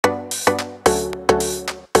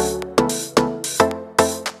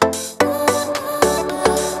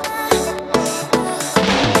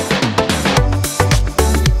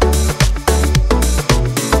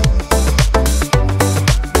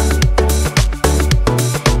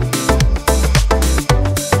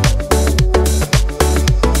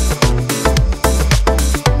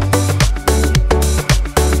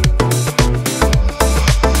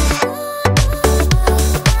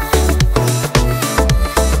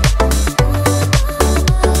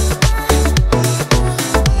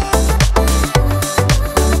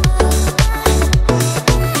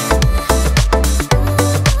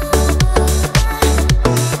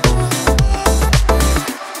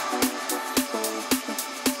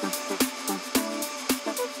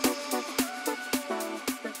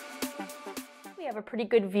a pretty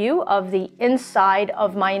good view of the inside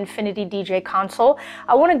of my Infinity DJ console.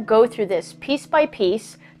 I want to go through this piece by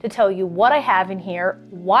piece to tell you what I have in here,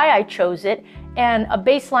 why I chose it, and a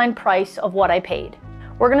baseline price of what I paid.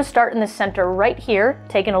 We're going to start in the center right here,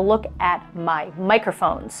 taking a look at my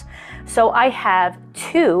microphones. So I have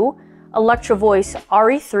two Electro Voice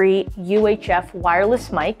RE3 UHF wireless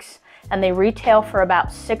mics, and they retail for about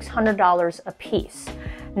 $600 a piece.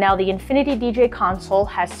 Now the Infinity DJ console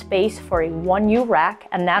has space for a 1U rack,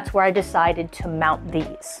 and that's where I decided to mount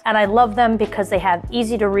these. And I love them because they have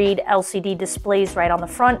easy to read LCD displays right on the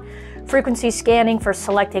front, frequency scanning for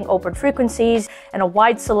selecting open frequencies, and a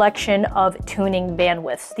wide selection of tuning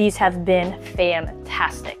bandwidths. These have been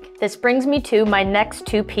fantastic. This brings me to my next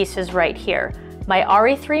two pieces right here. My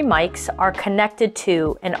RE3 mics are connected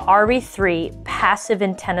to an RE3 passive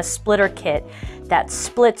antenna splitter kit that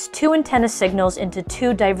splits two antenna signals into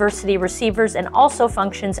two diversity receivers and also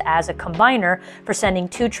functions as a combiner for sending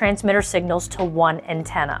two transmitter signals to one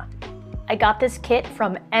antenna. I got this kit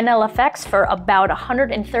from NLFX for about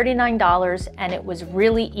 $139, and it was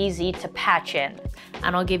really easy to patch in.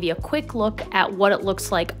 And I'll give you a quick look at what it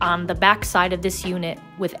looks like on the back side of this unit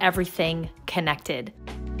with everything connected.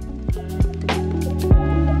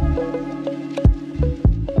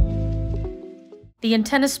 The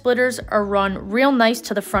antenna splitters are run real nice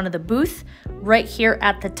to the front of the booth. Right here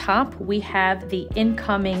at the top, we have the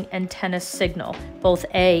incoming antenna signal, both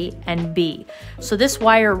A and B. So this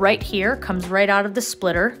wire right here comes right out of the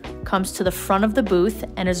splitter, comes to the front of the booth,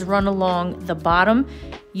 and is run along the bottom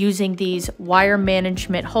using these wire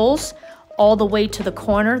management holes. All the way to the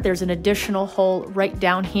corner, there's an additional hole right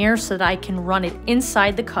down here so that I can run it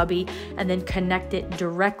inside the cubby and then connect it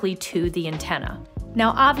directly to the antenna.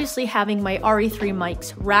 Now obviously, having my RE3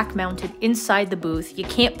 mics rack mounted inside the booth, you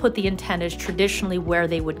can't put the antennas traditionally where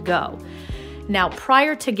they would go. Now,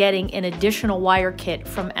 prior to getting an additional wire kit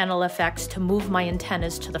from NLFX to move my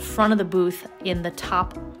antennas to the front of the booth in the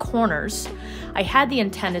top corners, I had the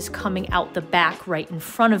antennas coming out the back right in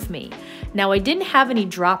front of me. Now, I didn't have any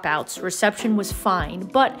dropouts, reception was fine,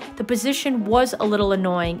 but the position was a little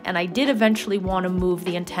annoying, and I did eventually want to move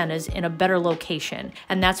the antennas in a better location,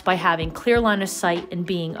 and that's by having clear line of sight and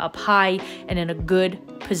being up high and in a good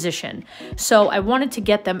position. So I wanted to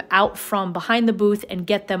get them out from behind the booth and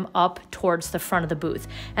get them up towards the front of the booth.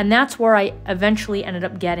 And that's where I eventually ended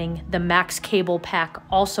up getting the Max cable pack,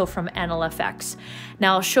 also from NLFX.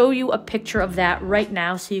 Now I'll show you a picture of that right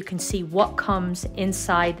now so you can see what comes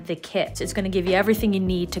inside the kit. It's going to give you everything you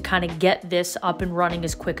need to kind of get this up and running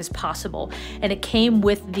as quick as possible. And it came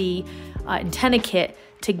with the antenna kit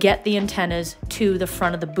to get the antennas to the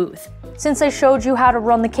front of the booth. Since I showed you how to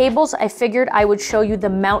run the cables, I figured I would show you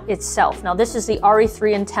the mount itself. Now this is the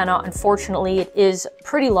RE3 antenna. Unfortunately, it is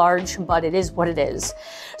pretty large, but it is what it is.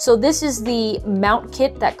 So this is the mount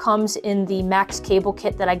kit that comes in the Max cable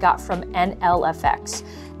kit that I got from NLFX.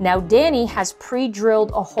 Now Danny has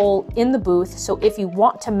pre-drilled a hole in the booth, so if you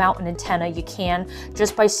want to mount an antenna, you can,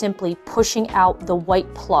 just by simply pushing out the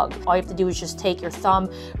white plug. All you have to do is just take your thumb,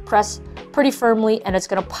 press pretty firmly, and it's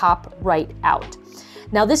gonna pop right out.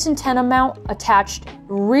 Now this antenna mount attached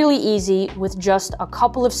really easy with just a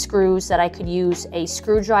couple of screws that I could use a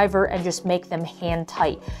screwdriver and just make them hand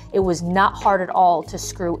tight. It was not hard at all to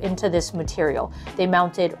screw into this material. They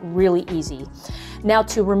mounted really easy. Now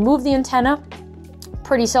to remove the antenna,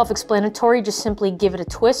 pretty self-explanatory, just simply give it a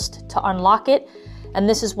twist to unlock it, and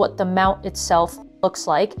this is what the mount itself looks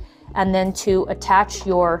like. And then to attach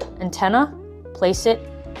your antenna, place it,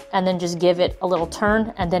 and then just give it a little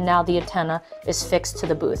turn, and then now the antenna is fixed to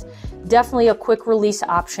the booth. Definitely a quick release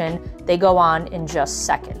option. They go on in just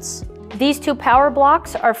seconds. These two power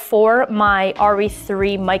blocks are for my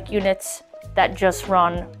RE3 mic units that just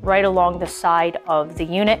run right along the side of the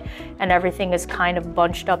unit, and everything is kind of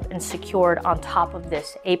bunched up and secured on top of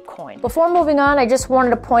this ape coin. Before moving on, I just wanted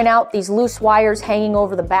to point out these loose wires hanging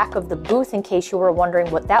over the back of the booth in case you were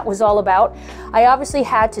wondering what that was all about. I obviously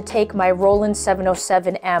had to take my Roland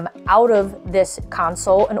 707M out of this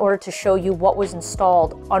console in order to show you what was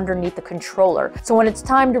installed underneath the controller. So when it's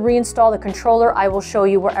time to reinstall the controller, I will show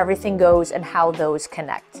you where everything goes and how those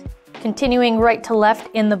connect. Continuing right to left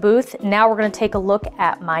in the booth, now we're going to take a look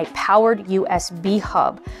at my powered USB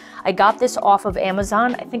hub. I got this off of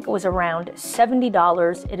Amazon. I think it was around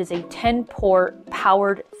 $70. It is a 10-port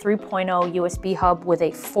powered 3.0 USB hub with a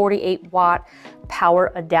 48-watt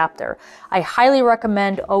power adapter. I highly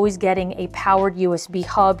recommend always getting a powered USB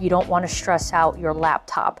hub. You don't want to stress out your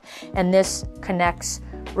laptop. And this connects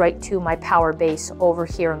right to my power base over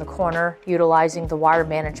here in the corner, utilizing the wire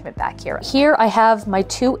management back here. Here I have my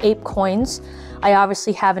 2 ape coins. I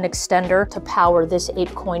obviously have an extender to power this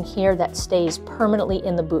ape coin here that stays permanently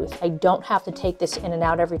in the booth. I don't have to take this in and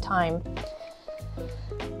out every time.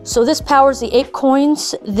 So this powers the ape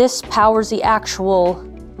coins. This powers the actual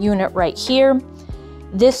unit right here.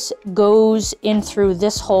 This goes in through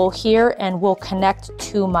this hole here and will connect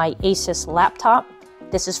to my Asus laptop.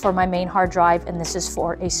 This is for my main hard drive, and this is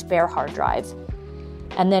for a spare hard drive.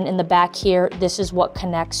 And then in the back here, this is what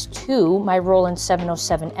connects to my Roland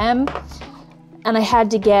 707M. And I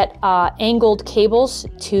had to get angled cables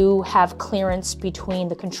to have clearance between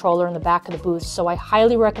the controller and the back of the booth. So I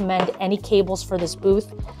highly recommend any cables for this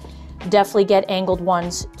booth. Definitely get angled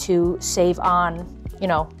ones to save on, you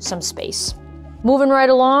know, some space. Moving right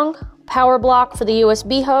along, power block for the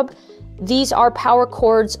USB hub. These are power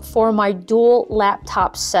cords for my dual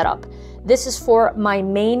laptop setup. This is for my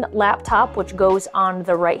main laptop, which goes on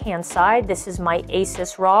the right-hand side. This is my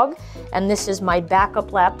Asus ROG, and this is my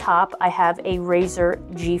backup laptop. I have a Razer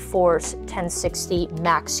GeForce 1060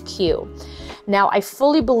 Max Q. Now, I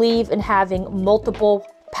fully believe in having multiple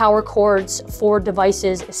power cords for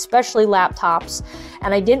devices, especially laptops,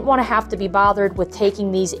 and I didn't want to have to be bothered with taking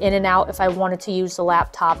these in and out if I wanted to use the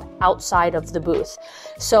laptop outside of the booth.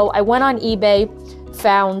 So I went on eBay,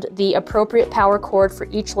 found the appropriate power cord for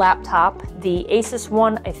each laptop. The Asus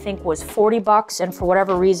one I think was 40 bucks, and for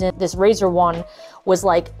whatever reason this Razer one was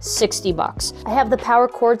like 60 bucks. I have the power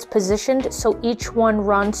cords positioned so each one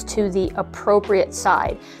runs to the appropriate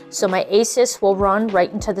side. So my Asus will run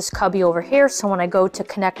right into this cubby over here, so when I go to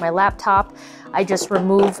connect my laptop, I just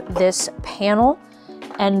remove this panel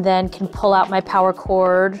and then can pull out my power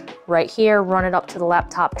cord right here, run it up to the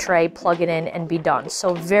laptop tray, plug it in, and be done.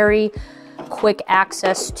 So very quick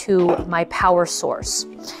access to my power source.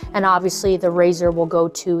 And obviously the Razer will go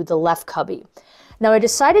to the left cubby. Now I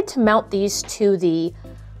decided to mount these to the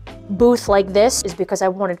booth like this is because I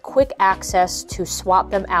wanted quick access to swap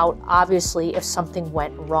them out, obviously, if something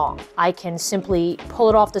went wrong. I can simply pull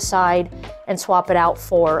it off the side and swap it out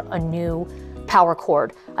for a new power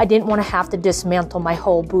cord. I didn't want to have to dismantle my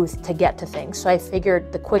whole booth to get to things, so I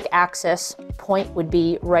figured the quick access point would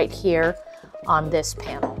be right here on this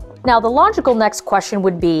panel. Now the logical next question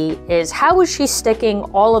would be is how is she sticking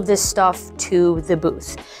all of this stuff to the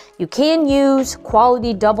booth? You can use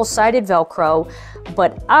quality double-sided Velcro,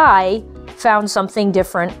 but I found something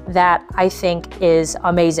different that I think is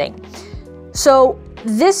amazing. So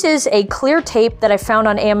this is a clear tape that I found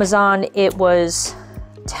on Amazon. It was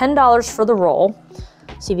 $10 for the roll.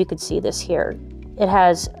 See if you could see this here. It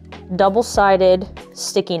has double-sided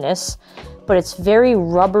stickiness, but it's very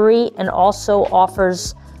rubbery and also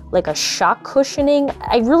offers like a shock cushioning.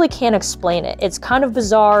 I really can't explain it. It's kind of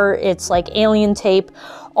bizarre. It's like alien tape.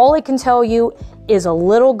 All I can tell you is a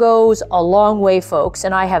little goes a long way, folks,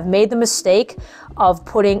 and I have made the mistake of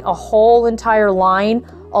putting a whole entire line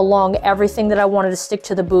along everything that I wanted to stick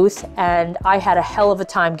to the booth, and I had a hell of a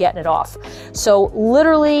time getting it off. So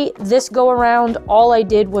literally this go around, all I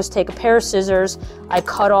did was take a pair of scissors. I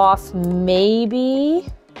cut off maybe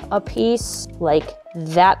a piece like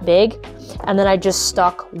that big, and then I just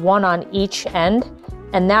stuck one on each end,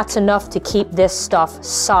 and that's enough to keep this stuff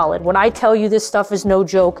solid. When I tell you this stuff is no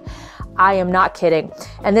joke, I am not kidding.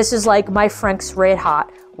 And this is like my Frank's Red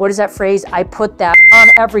Hot. What is that phrase? I put that on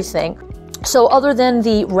everything. So other than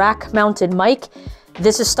the rack mounted mic,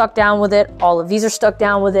 this is stuck down with it. All of these are stuck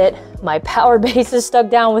down with it. My power base is stuck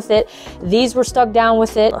down with it. These were stuck down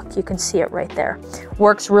with it. Look, you can see it right there.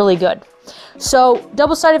 Works really good. So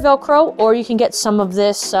double-sided Velcro, or you can get some of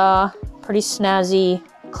this pretty snazzy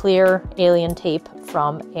clear alien tape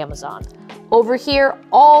from Amazon. Over here,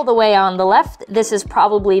 all the way on the left, this is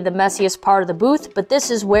probably the messiest part of the booth, but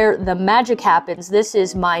this is where the magic happens. This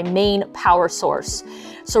is my main power source.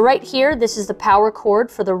 So right here, this is the power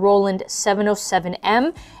cord for the Roland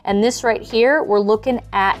 707M, and this right here, we're looking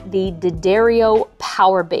at the D'Addario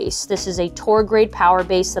power base. This is a tour grade power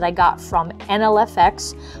base that I got from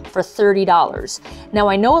NLFX for $30. Now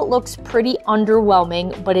I know it looks pretty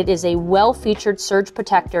underwhelming, but it is a well-featured surge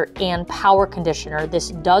protector and power conditioner. This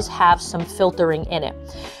does have some filtering in it.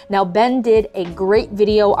 Now Ben did a great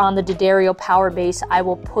video on the D'Addario power base. I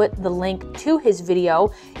will put the link to his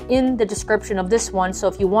video in the description of this one, so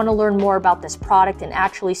if you want to learn more about this product and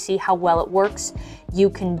actually see how well it works, you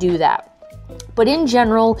can do that. But in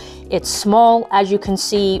general, it's small. As you can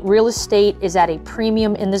see, real estate is at a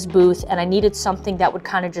premium in this booth, and I needed something that would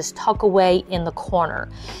kind of just tuck away in the corner.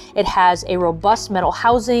 It has a robust metal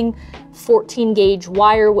housing, 14 gauge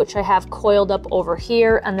wire, which I have coiled up over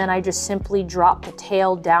here, and then I just simply drop the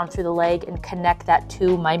tail down through the leg and connect that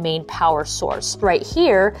to my main power source. Right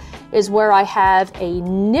here is where I have a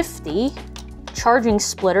nifty charging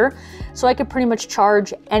splitter, so I could pretty much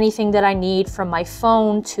charge anything that I need, from my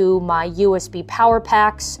phone to my USB power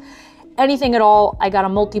packs, anything at all. I got a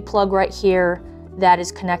multi-plug right here that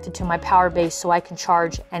is connected to my power base, so I can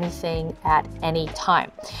charge anything at any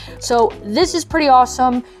time. So this is pretty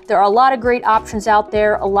awesome. There are a lot of great options out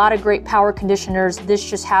there, a lot of great power conditioners. This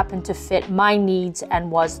just happened to fit my needs and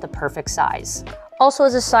was the perfect size. Also,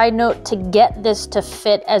 as a side note, to get this to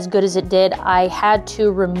fit as good as it did, I had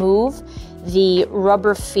to remove the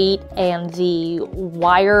rubber feet and the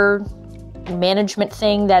wire management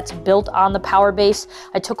thing that's built on the power base.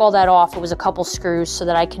 I took all that off. It was a couple screws so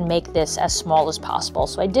that I can make this as small as possible.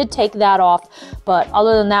 So I did take that off, but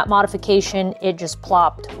other than that modification, it just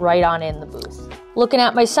plopped right on in the booth. Looking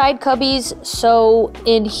at my side cubbies, so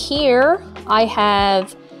in here I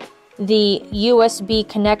have the USB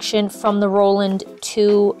connection from the Roland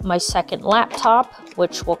to my second laptop,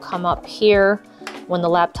 which will come up here. When the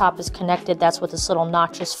laptop is connected, that's what this little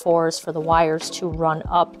notch is for the wires to run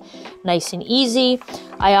up nice and easy.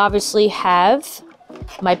 I obviously have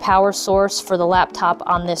my power source for the laptop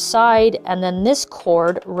on this side, and then this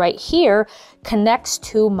cord right here connects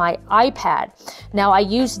to my iPad. Now I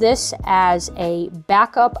use this as a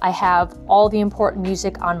backup. I have all the important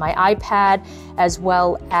music on my iPad, as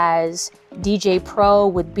well as DJ Pro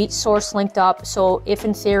with Beat Source linked up. So if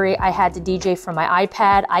in theory I had to DJ from my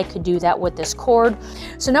iPad, I could do that with this cord.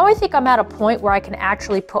 So now I think I'm at a point where I can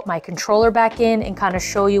actually put my controller back in and kind of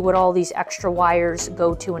show you what all these extra wires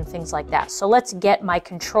go to and things like that. So let's get my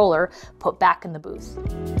controller put back in the booth.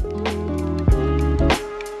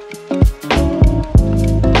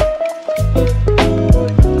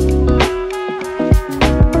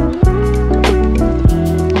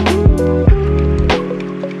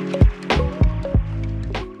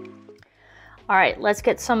 All right, let's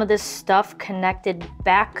get some of this stuff connected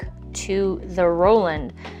back to the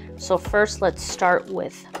Roland. So first, let's start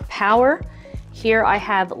with power. Here I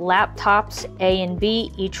have laptops A and B,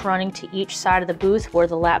 each running to each side of the booth where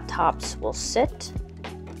the laptops will sit.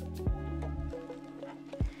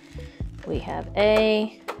 We have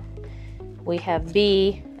A, we have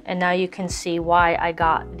B, and now you can see why I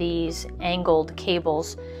got these angled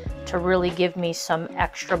cables to really give me some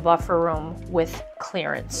extra buffer room with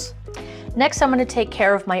clearance. Next, I'm going to take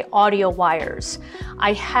care of my audio wires.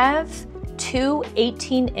 I have two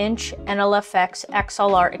 18-inch NLFX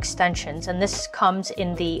XLR extensions, and this comes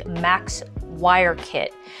in the Max wire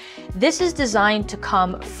kit. This is designed to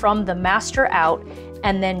come from the master out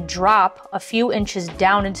and then drop a few inches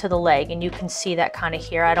down into the leg, and you can see that kind of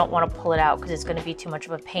here. I don't want to pull it out because it's going to be too much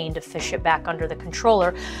of a pain to fish it back under the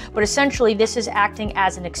controller, but essentially this is acting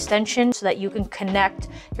as an extension so that you can connect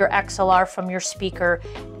your XLR from your speaker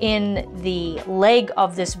in the leg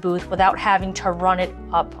of this booth without having to run it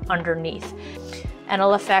up underneath.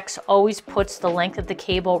 NLFX always puts the length of the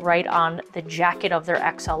cable right on the jacket of their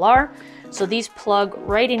XLR, so these plug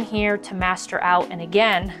right in here to master out. And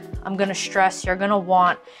again, I'm going to stress, you're going to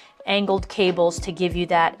want angled cables to give you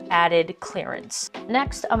that added clearance.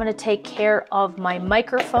 Next, I'm going to take care of my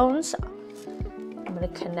microphones. I'm going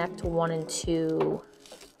to connect 1 and 2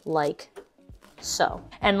 like so.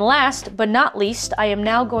 And last but not least, I am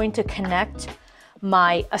now going to connect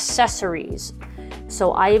my accessories.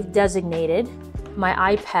 So I have designated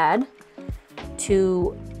my iPad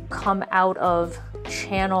to come out of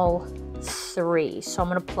channel 3. So I'm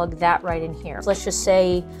going to plug that right in here. Let's just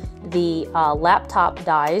say the laptop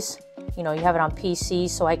dies. You know, you have it on PC,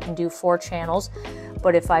 so I can do 4 channels.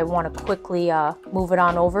 But if I want to quickly move it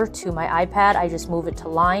on over to my iPad, I just move it to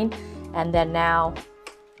line, and then now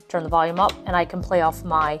turn the volume up and I can play off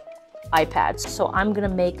my iPad. So I'm going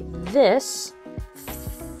to make this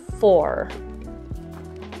 4.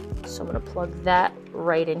 So I'm going to plug that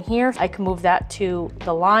right in here. I can move that to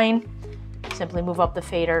the line, simply move up the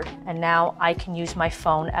fader, and now I can use my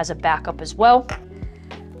phone as a backup as well.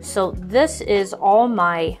 So this is all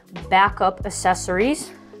my backup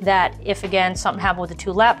accessories that if again something happened with the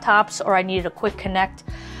 2 laptops or I needed a quick connect,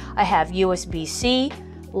 I have USB-C,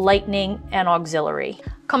 Lightning, and auxiliary.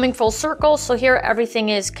 Coming full circle, so here everything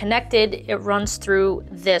is connected. It runs through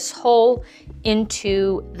this hole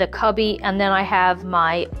into the cubby, and then I have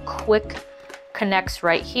my quick connects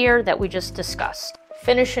right here that we just discussed.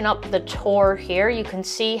 Finishing up the tour here, you can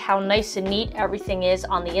see how nice and neat everything is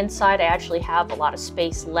on the inside. I actually have a lot of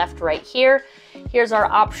space left right here. Here's our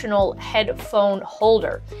optional headphone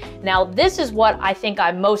holder. Now, this is what I think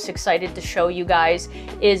I'm most excited to show you guys,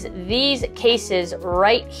 is these cases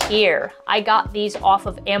right here. I got these off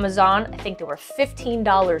of Amazon. I think they were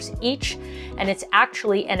 $15 each, and it's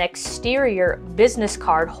actually an exterior business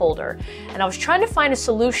card holder. And I was trying to find a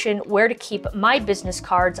solution where to keep my business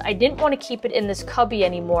cards. I didn't want to keep it in this cubby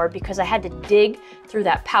anymore because I had to dig through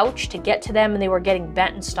that pouch to get to them, and they were getting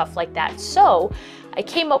bent and stuff like that. So I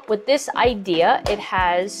came up with this idea. It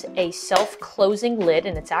has a self-closing lid,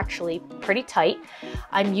 and it's actually pretty tight.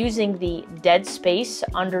 I'm using the dead space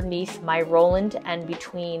underneath my Roland and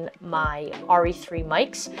between my RE3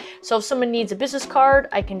 mics. So if someone needs a business card,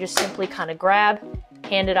 I can just simply kind of grab,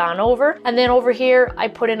 hand it on over. And then over here, I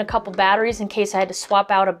put in a couple batteries in case I had to swap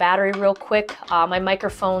out a battery real quick. My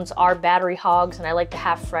microphones are battery hogs, and I like to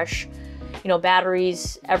have fresh, you know,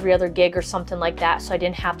 batteries every other gig or something like that, so I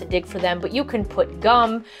didn't have to dig for them. But you can put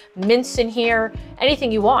gum, mints in here,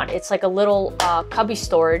 anything you want. It's like a little cubby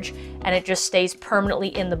storage, and it just stays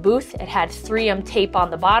permanently in the booth. It had 3M tape on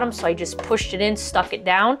the bottom, so I just pushed it in, stuck it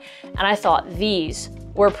down, and I thought these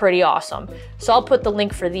were pretty awesome. So I'll put the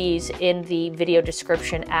link for these in the video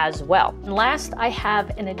description as well. And last, I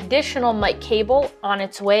have an additional mic cable on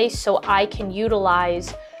its way so I can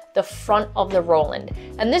utilize the front of the Roland.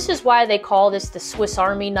 And this is why they call this the Swiss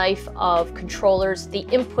Army knife of controllers. The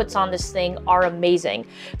inputs on this thing are amazing.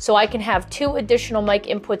 So I can have 2 additional mic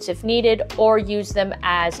inputs if needed, or use them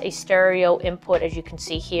as a stereo input, as you can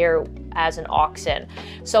see here, as an aux in.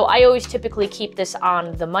 So I always typically keep this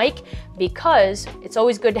on the mic because it's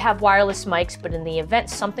always good to have wireless mics, but in the event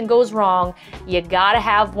something goes wrong, you gotta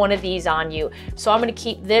have one of these on you. So I'm gonna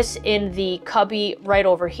keep this in the cubby right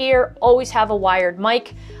over here, always have a wired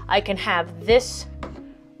mic. I can have this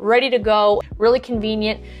ready to go, really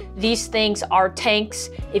convenient. These things are tanks.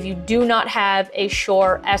 If you do not have a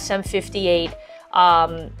Shure SM58,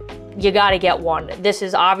 you gotta get one. This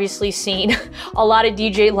has obviously seen a lot of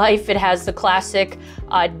DJ life. It has the classic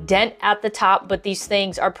dent at the top, but these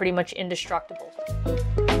things are pretty much indestructible.